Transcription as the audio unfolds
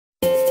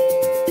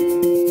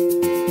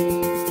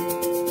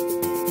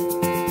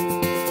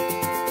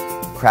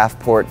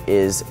Craftport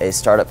is a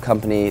startup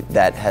company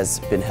that has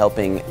been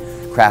helping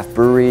craft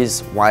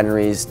breweries,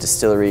 wineries,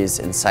 distilleries,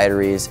 and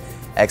cideries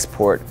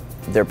export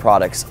their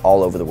products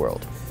all over the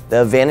world.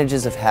 The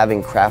advantages of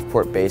having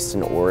Craftport based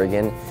in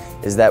Oregon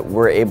is that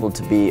we're able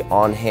to be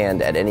on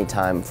hand at any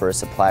time for a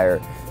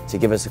supplier to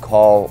give us a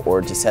call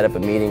or to set up a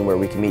meeting where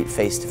we can meet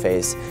face to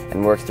face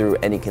and work through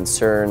any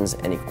concerns,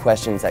 any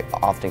questions that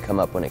often come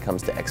up when it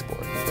comes to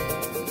export.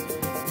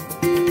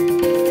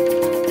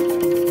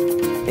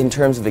 In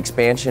terms of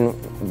expansion,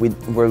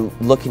 we're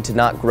looking to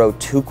not grow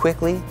too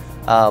quickly.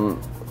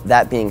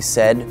 That being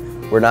said,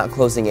 we're not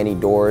closing any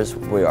doors.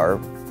 We are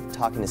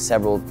talking to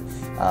several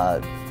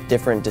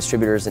different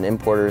distributors and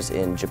importers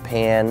in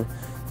Japan,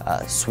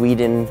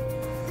 Sweden,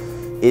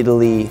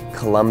 Italy,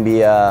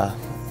 Colombia,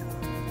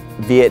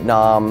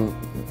 Vietnam.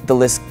 The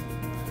list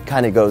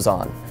kind of goes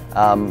on.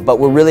 But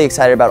we're really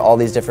excited about all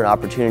these different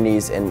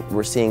opportunities, and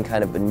we're seeing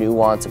kind of a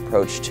nuanced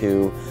approach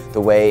to the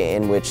way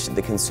in which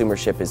the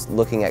consumership is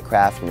looking at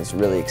craft and is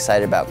really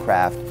excited about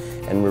craft,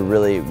 and we're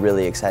really,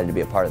 really excited to be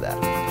a part of that.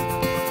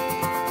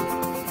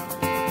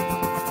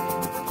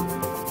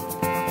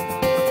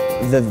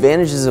 The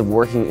advantages of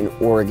working in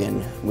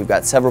Oregon: we've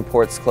got several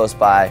ports close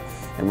by,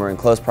 and we're in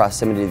close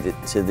proximity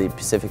to the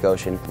Pacific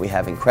Ocean. We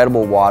have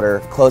incredible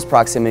water, close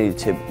proximity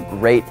to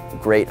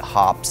great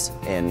hops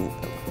and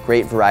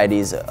great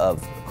varieties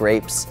of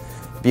grapes.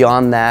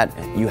 Beyond that,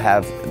 you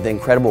have the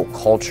incredible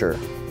culture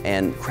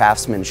and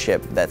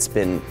craftsmanship that's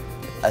been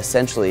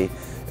essentially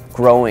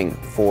growing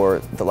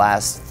for the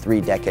last 3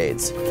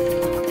 decades.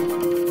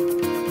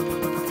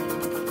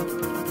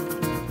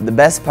 The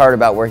best part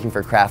about working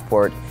for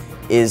Craftport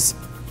is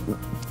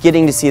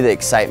getting to see the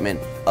excitement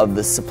of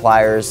the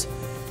suppliers,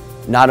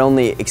 not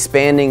only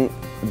expanding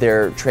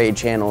their trade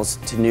channels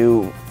to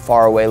new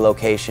faraway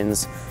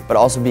locations, but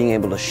also being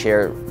able to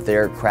share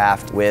their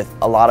craft with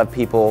a lot of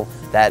people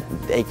that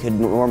they could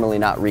normally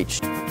not reach.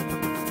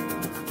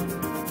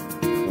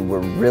 We're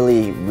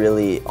really,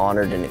 really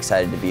honored and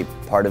excited to be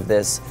part of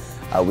this.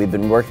 We've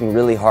been working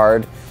really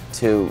hard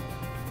to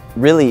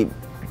really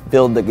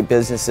build the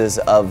businesses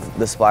of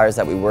the suppliers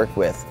that we work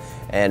with,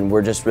 and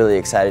we're just really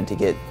excited to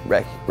get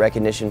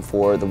recognition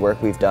for the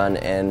work we've done,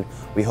 and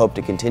we hope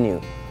to continue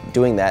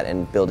doing that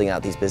and building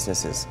out these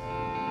businesses.